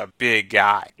 Because he's a big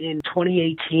guy. In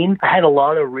 2018, I had a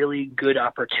lot of really good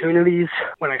opportunities.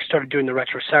 When I started doing the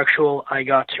Retrosexual, I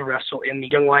got to wrestle in the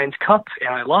Young Lions Cup,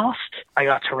 and I lost. I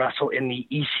got to wrestle in the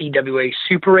ECWA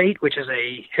Super 8, which is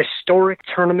a historic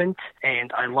tournament,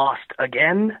 and I lost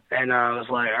again. And I was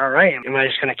like, all right, am I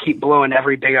just going to keep blowing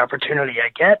every big opportunity I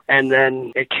get? And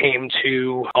then it came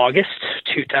to August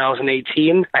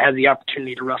 2018. I had the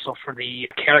opportunity to wrestle for the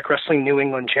Chaotic Wrestling New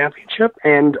England Championship,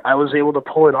 and I was able to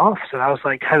pull it off. So that was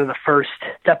like kind of the first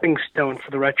stepping stone for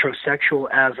the Retrosexual,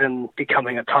 as in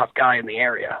becoming a top guy in the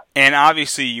area. And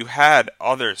obviously you had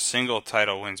other single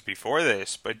title wins before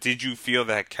this, but did you feel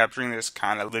that capturing this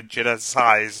kind of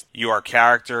legitimized your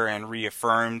character and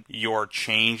reaffirmed your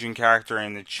change in character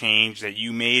and the change that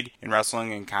you made in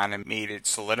wrestling and kind of made it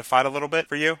solidified a little bit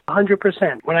for you?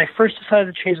 100%. When I first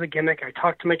decided to change the gimmick, I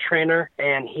talked to my trainer,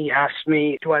 and he asked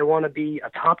me, do I want to be a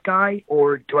top guy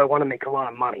or do I want to make a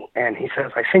lot of money? And he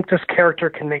says, I think this character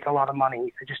can make a lot of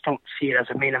money. I just don't see it as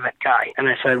a main event guy. And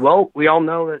I said, well, we all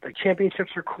know that the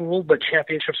championships are cool, but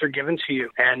championships are given to you.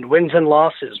 And wins and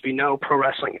losses, we know pro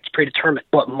wrestling, it's predetermined.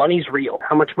 But money's real.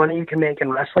 How much money you can make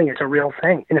in wrestling, it's a real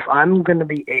thing. And if I'm going to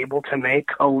be able to make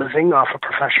a living off of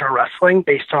professional wrestling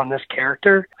based on this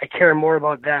character, I care more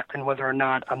about that than whether or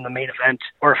not I'm the main event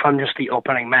or if I'm just the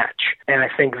opening match. And I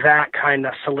think that kind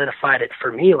of solidified it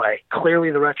for me. Like,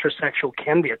 clearly the Retrosexual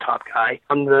can be a top guy.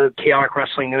 I'm the Chaotic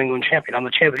Wrestling New England champion. I'm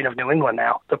the champion of New England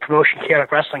now. The promotion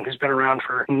Chaotic Wrestling has been around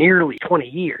for nearly 20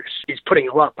 years. He's putting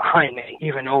a lot behind me,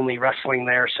 even only wrestling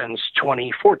there since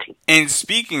 2014. And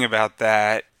speaking about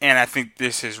that, and I think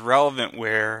this is relevant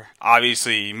where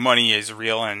obviously money is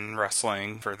real in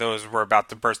wrestling. For those who are about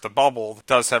to burst the bubble, it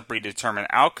does have predetermined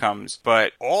outcomes.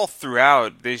 But all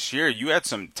throughout this year, you had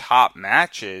some top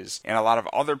matches in a lot of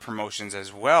other promotions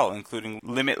as well, including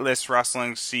Limitless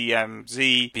Wrestling,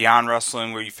 CMZ, Beyond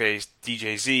Wrestling, where you faced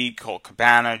DJZ, Colt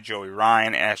Cabana, Joey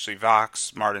Ryan, Ashley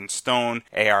Vox, Martin Stone,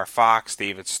 AR Fox,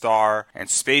 David Starr, and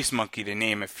Space Monkey, to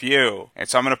name a few. And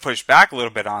so I'm going to push back a little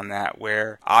bit on that,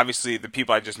 where obviously the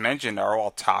people I just mentioned are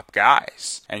all top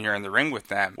guys, and you're in the ring with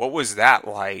them. What was that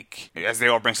like as they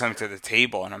all bring something to the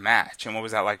table in a match, and what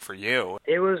was that like for you?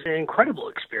 It was an incredible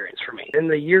experience for me. In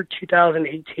the year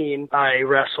 2018, I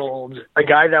wrestled a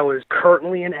guy that was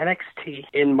currently in NXT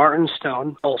in Martin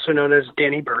Stone, also known as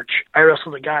Danny Burch. I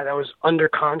wrestled a guy that was under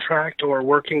contract or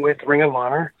working with Ring of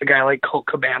Honor, a guy like Colt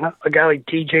Cabana, a guy like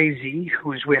DJZ, who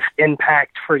was with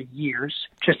Impact for years,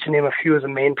 just to name a few of the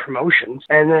main promotions.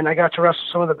 And then I got to wrestle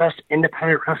some of the best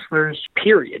independent wrestlers,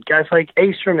 period. Guys like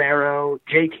Ace Romero,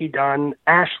 JT Dunn,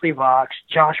 Ashley Vox,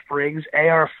 Josh Briggs,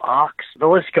 AR Fox. The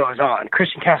list goes on.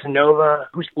 Christian Casanova,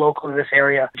 who's local to this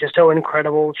area, just so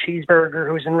incredible. Cheeseburger,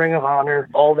 who's in Ring of Honor.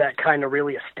 All that kind of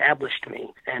really established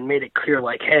me and made it clear,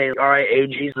 like, hey, all right,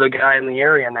 AG's the guy in the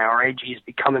area now, or AG's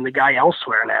becoming the guy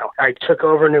elsewhere now. I took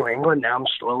over New England. Now I'm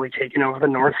slowly taking over the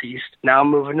Northeast. Now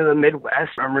I'm moving to the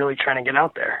Midwest. I'm really trying to get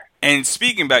out there. And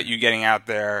speaking about you getting out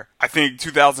there, I think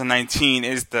 2019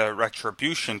 is the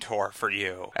Retribution Tour for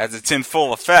you, as it's in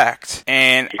full effect.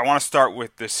 And I want to start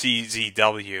with the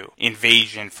CZW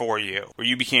Invasion for you, where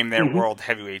you became their World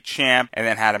Heavyweight Champ and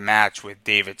then had a match with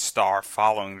David Starr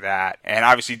following that. And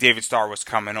obviously David Starr was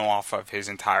coming off of his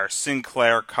entire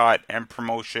Sinclair cut and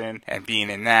promotion and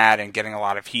being in that and getting a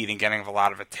lot of heat and getting a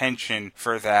lot of attention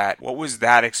for that. What was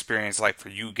that experience like for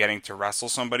you, getting to wrestle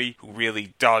somebody who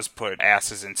really does put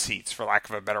asses in seats, for lack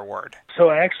of a better word? So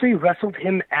I actually wrestled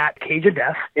him at Cage of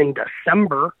Death in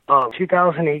December of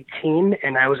 2018,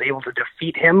 and I was able to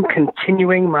defeat him,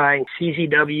 continuing my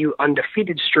CZW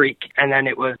undefeated streak. And then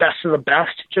it was best of the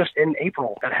best just in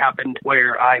April that happened,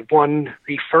 where I won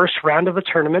the first round of the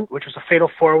tournament, which was a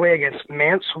fatal four-way against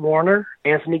Mance Warner,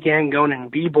 Anthony Gangone,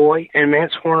 and B-Boy. And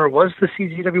Mance Warner was the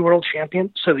CZW World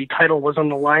Champion, so the title was on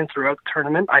the line throughout the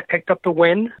tournament. I picked up the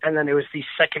win, and then it was the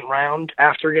second round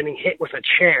after getting hit with a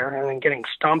chair and then getting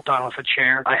stomped on with a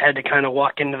chair. I had to kind of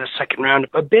walk into the second round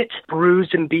a bit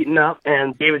bruised and beaten up,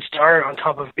 and David Starr, on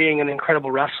top of being an incredible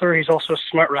wrestler, he's also a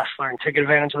smart wrestler and took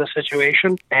advantage of the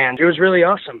situation, and it was really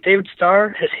awesome. David Starr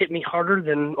has hit me harder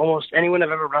than almost anyone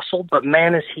I've ever wrestled, but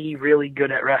man, is he really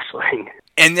good at wrestling.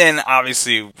 And then,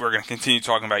 obviously, we're going to continue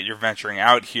talking about your venturing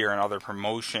out here and other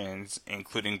promotions,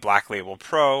 including Black Label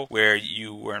Pro, where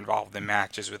you were involved in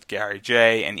matches with Gary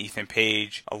J and Ethan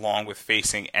Page, along with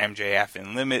facing MJF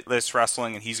in Limitless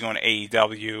Wrestling, and he's going to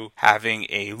AEW, having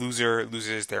a loser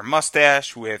loses their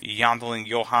mustache with Yondeling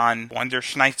Johann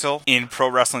Wonderschneitzel in Pro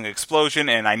Wrestling Explosion,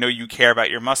 and I know you care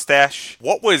about your mustache.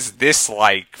 What was this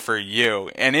like for you?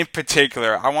 And in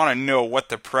particular, I want to know what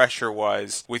the pressure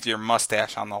was with your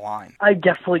mustache on the line. I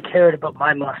definitely cared about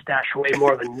my mustache way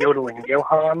more than Yodeling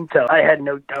Johan, so I had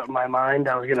no doubt in my mind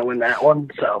I was going to win that one,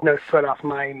 so no sweat off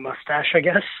my mustache, I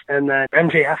guess. And then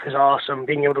MJF is awesome.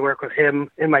 Being able to work with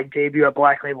him in my debut at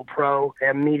Black Label Pro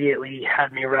immediately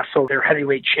had me wrestle their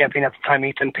heavyweight champion at the time,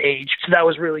 Ethan Page, so that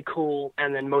was really cool.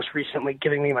 And then most recently,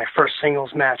 giving me my first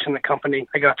singles match in the company,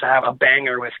 I got to have a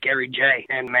banger with Gary J,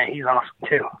 and man, he's awesome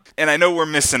too. And I know we're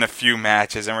missing a few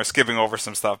matches and we're skipping over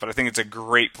some stuff, but I think it's a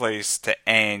great place to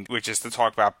end, which is to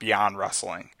talk about Beyond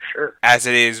Wrestling. Sure. As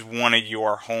it is one of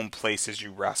your home places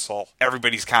you wrestle.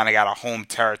 Everybody's kind of got a home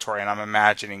territory, and I'm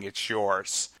imagining it's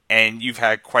yours. and you've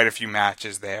had quite a few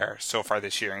matches there so far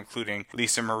this year, including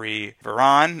Lisa Marie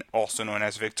Varon, also known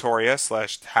as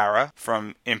Victoria/Tara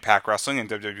from Impact Wrestling and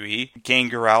WWE,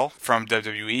 Gangrel from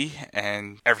WWE,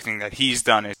 and everything that he's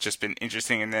done has just been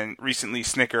interesting. And then recently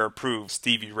Snicker approved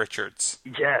Stevie Richards.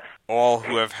 Yes. All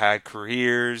who have had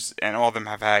careers, and all of them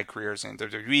have had careers in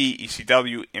WWE,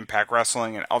 ECW, Impact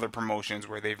Wrestling, and other promotions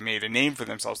where they've made a name for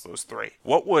themselves, those three.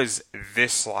 What was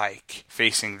this like,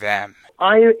 facing them?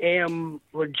 I am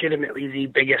legitimately the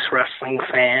biggest wrestling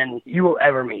fan you will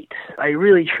ever meet. I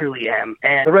really, truly am.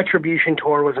 And the Retribution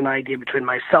Tour was an idea between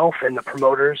myself and the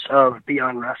promoters of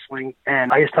Beyond Wrestling.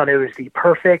 And I just thought it was the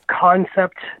perfect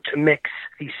concept to mix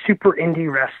the super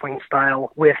indie wrestling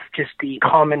style with just the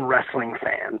common wrestling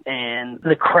fan. And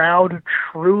the crowd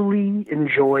truly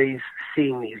enjoys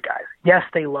seeing these guys. Yes,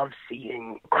 they love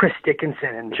seeing Chris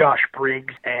Dickinson and Josh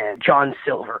Briggs and John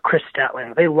Silver, Chris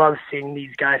Statlander. They love seeing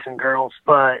these guys and girls.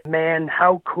 But man,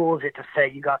 how cool is it to say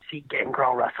you got to see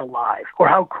Gangrel wrestle live? Or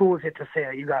how cool is it to say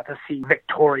that you got to see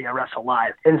Victoria wrestle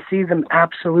live and see them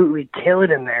absolutely kill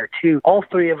it in there too? All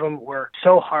three of them worked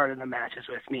so hard in the matches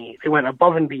with me. They went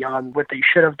above and beyond what they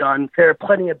should have done. There are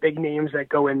plenty of big names that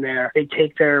go in there. They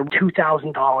take their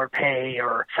 $2,000 pay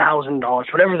or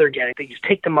 $1,000, whatever they're getting. They just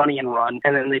take the money and run,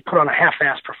 and then they put on a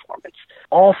half-ass performance.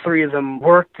 All three of them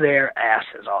worked their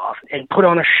asses off and put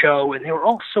on a show, and they were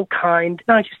all so kind,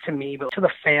 not just to me, but to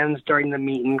the fans during the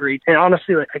meet and greet. And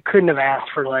honestly, I couldn't have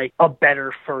asked for a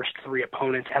better first three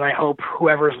opponents, and I hope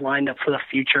whoever's lined up for the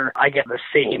future, I get the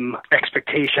same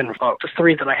expectation of the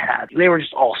three that I had. They were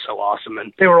just all so awesome,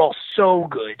 and they were all so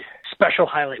good. Special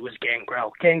highlight was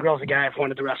Gangrel. Gangrel's a guy I've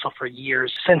wanted to wrestle for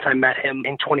years, since I met him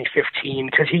in 2015,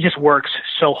 because he just works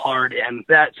so hard, and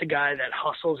that's a guy that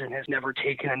hustles and has never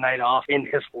taken a night off in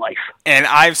his life. And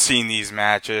I've seen these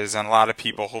matches, and a lot of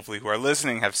people, hopefully, who are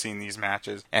listening have seen these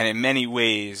matches, and in many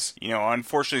ways,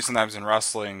 unfortunately sometimes in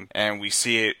wrestling, and we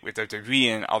see it with WWE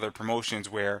and other promotions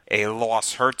where a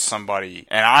loss hurts somebody,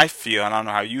 and I feel, and I don't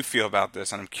know how you feel about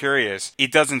this, and I'm curious,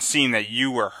 it doesn't seem that you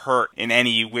were hurt in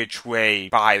any which way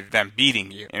by them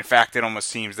beating you. In fact, it almost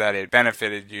seems that it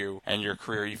benefited you and your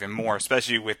career even more,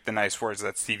 especially with the nice words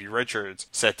that Stevie Richards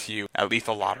said to you at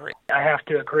Lethal Lottery. I have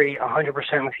to agree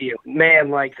 100% with you.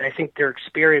 Man, I think their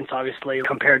experience, obviously,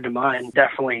 compared to mine,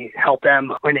 definitely helped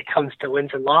them when it comes to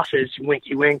wins and losses.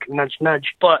 Winky wink, nudge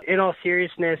nudge. But in all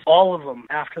seriousness, all of them,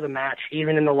 after the match,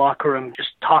 even in the locker room,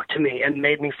 just talked to me and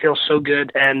made me feel so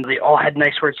good. And they all had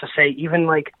nice words to say. Even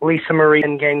Lisa Marie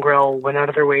and Gangrel went out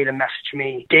of their way to message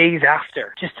me days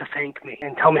after just to thank me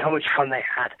and tell me how much fun they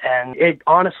had. And it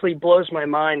honestly blows my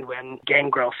mind when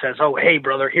Gangrel says, "Oh, hey,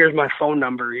 brother, here's my phone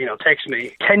number, text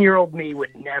me." 10-year-old me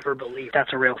would never believe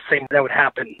that's a real thing that would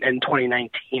happen in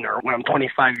 2019 or when I'm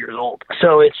 25 years old.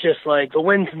 So it's just the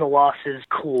wins and the losses,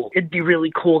 cool. It'd be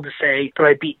really cool to say that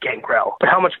I beat Gangrel. But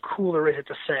how much cooler is it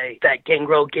to say that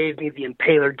Gangrel gave me the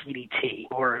Impaler DDT?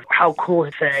 Or how cool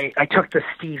is it to say I took the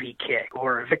Stevie kick?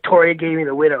 Or Victoria gave me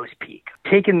the Widow's Peak?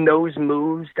 Taking those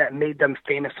moves that made them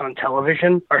famous on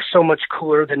television are so much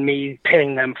cooler than me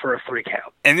pinning them for a 3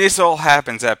 count. And this all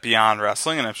happens at Beyond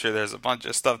Wrestling, and I'm sure there's a bunch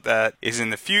of stuff that is in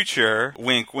the future.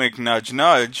 Wink, wink, nudge,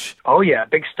 nudge. Oh yeah,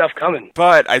 big stuff coming.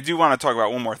 But I do want to talk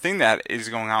about one more thing that is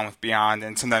going on with Beyond,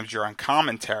 and sometimes you're on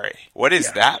commentary. What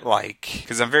is that like?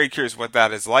 Because I'm very curious what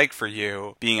that is like for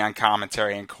you, being on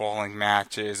commentary and calling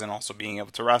matches, and also being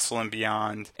able to wrestle in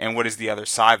Beyond. And what does the other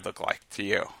side look like to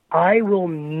you? I will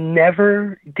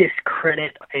never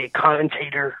discredit a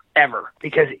commentator ever,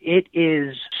 because it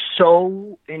is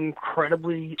so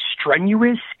incredibly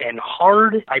strenuous and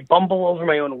hard. I bumble over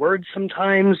my own words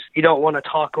sometimes. You don't want to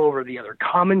talk over the other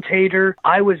commentator.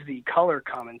 I was the color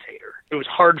commentator. It was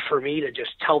hard for me to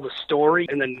just tell the story,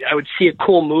 and then I would see a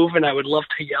cool move and I would love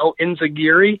to yell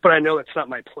Inzagiri, but I know that's not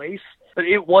my place. But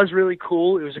it was really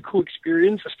cool. It was a cool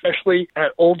experience, especially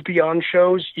at old Beyond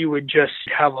shows. You would just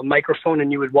have a microphone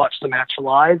and you would watch the match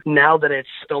live. Now that it's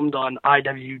filmed on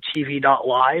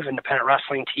IWTV.live, Independent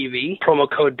Wrestling TV, promo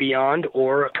code Beyond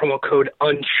or promo code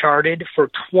Uncharted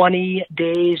for 20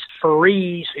 days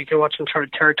free. So you can watch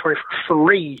Uncharted Territory for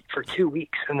free for 2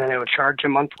 weeks, and then they would charge you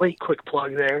monthly. Quick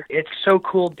plug there. It's so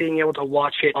cool being able to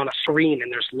watch it on a screen,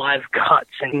 and there's live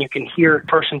cuts, and you can hear a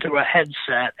person through a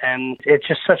headset, and it's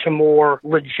just such a more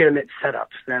legitimate setup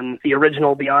than the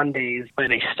original Beyond days when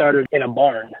they started in a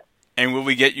barn. And will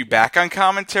we get you back on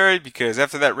commentary? Because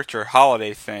after that Richard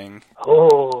Holiday thing...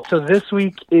 Oh, so this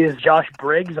week is Josh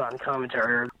Briggs on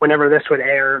commentary. Whenever this would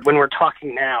air, when we're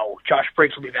talking now, Josh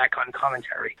Briggs will be back on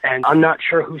commentary. And I'm not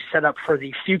sure who's set up for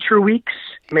the future weeks.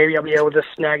 Maybe I'll be able to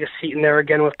snag a seat in there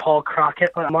again with Paul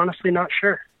Crockett, but I'm honestly not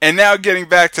sure. And now getting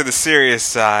back to the serious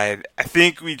side, I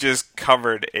think we just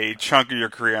covered a chunk of your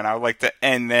career, and I would like to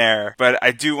end there. But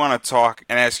I do want to talk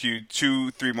and ask you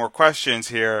 2-3 more questions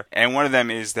here. And one of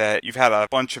them is that you've had a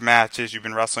bunch of matches, you've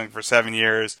been wrestling for 7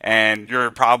 years, and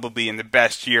you're probably in the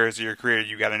best years of your career.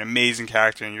 You got an amazing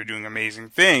character, and you're doing amazing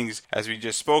things, as we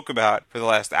just spoke about for the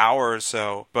last hour or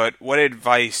so. But what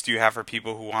advice do you have for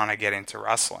people who want to get into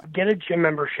wrestling? Get a gym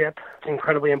membership. It's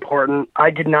incredibly important. I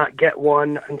did not get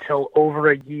one until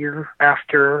over a year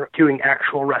after doing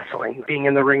actual wrestling, being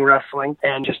in the ring wrestling,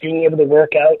 and just being able to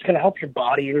work out. It's going to help your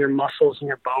body and your muscles and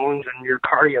your bones and your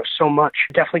cardio so much.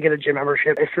 Definitely get a gym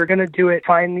membership. If you're going to do it,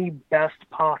 find the best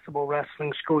possible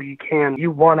wrestling school you can. You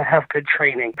want to have good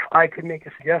training. I could make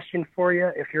a suggestion for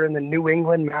you. If you're in the New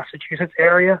England, Massachusetts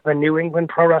area, the New England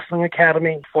Pro Wrestling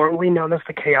Academy, formerly known as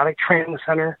the Chaotic Training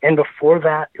Center, and before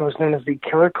that, it was known as the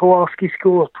Killer Kowalski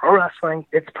School of Pro Wrestling.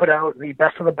 It's put out the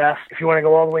best of the best. If you want to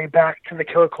go all the way back to the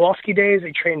Killer Kowalski days,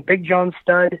 they trained Big John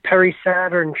Studd, Perry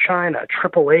Saturn, Chyna,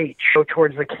 Triple H. Go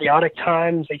towards the chaotic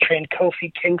times, they trained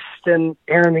Kofi Kingston,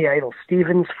 Aaron the Idol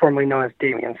Stevens, formerly known as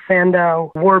Damian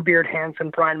Sandow, Warbeard Hansen,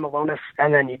 Brian Malonis,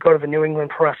 and then you go to the New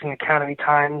England Pro Wrestling Academy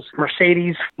times,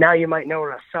 Mercedes, now you might know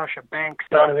her as Sasha Banks,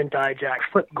 Donovan Dijak,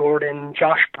 Flip Gordon,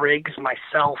 Josh Briggs,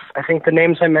 myself. I think the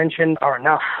names I mentioned are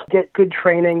enough. Get good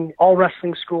training. All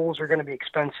wrestling schools are going to be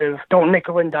expensive. Don't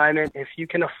nickel and dime it. If you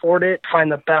can afford it,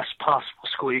 find the best possible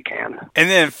school you can. And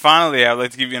then finally, I'd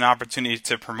like to give you an opportunity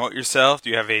to promote yourself. Do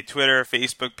you have a Twitter,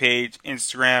 Facebook page,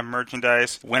 Instagram,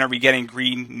 merchandise? When are we getting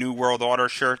Green New World Order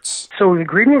shirts? So the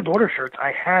Green World Order shirts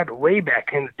I had way back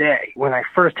in the day when I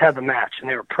first had the match, and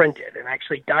they were printed. And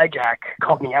actually, Dijak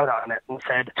called me out on it and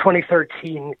said,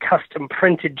 2013 custom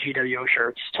printed GWO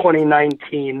shirts,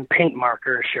 2019 paint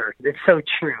marker shirts. It's so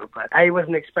true, but I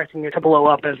wasn't expecting it to blow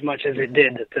up as much as it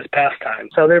did this past time.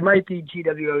 So there might be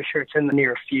GWO shirts in the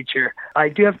near future. I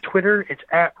do have Twitter. It's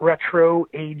at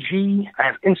RetroAG. I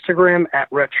have Instagram at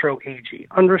RetroAG_.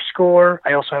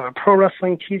 I also have a Pro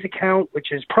Wrestling Tees account,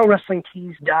 which is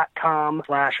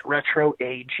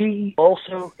ProWrestlingTees.com/RetroAG.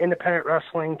 Also, Independent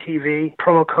Wrestling TV,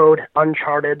 promo code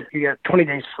Uncharted. You get 20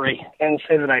 days free. And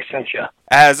say that I sent you.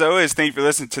 As always, thank you for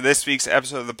listening to this week's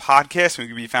episode of the podcast. We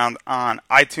can be found on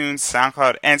iTunes,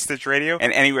 SoundCloud, and Stitch Radio,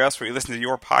 and anywhere else where you listen to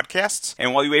your podcasts.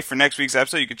 And while you wait for next week's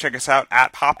episode, you can check us out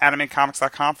at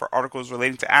PopAnimeComics.com for articles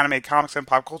relating to anime, comics, and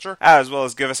pop culture, as well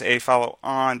as give us a follow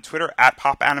on Twitter at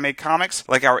PopAnimeComics,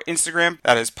 like our Instagram,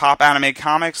 that is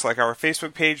PopAnimeComics, like our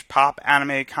Facebook page,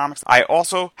 PopAnimeComics. I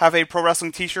also have a pro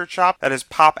wrestling t-shirt shop, that is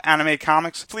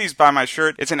PopAnimeComics. Please buy my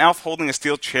shirt. It's an elf holding a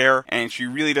steel chair, and she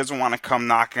really doesn't want to come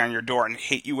knocking on your door and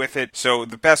hit you with it. So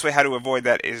the best way how to avoid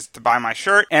that is to buy my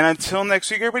shirt. And until next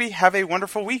week, everybody, have a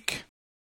wonderful week.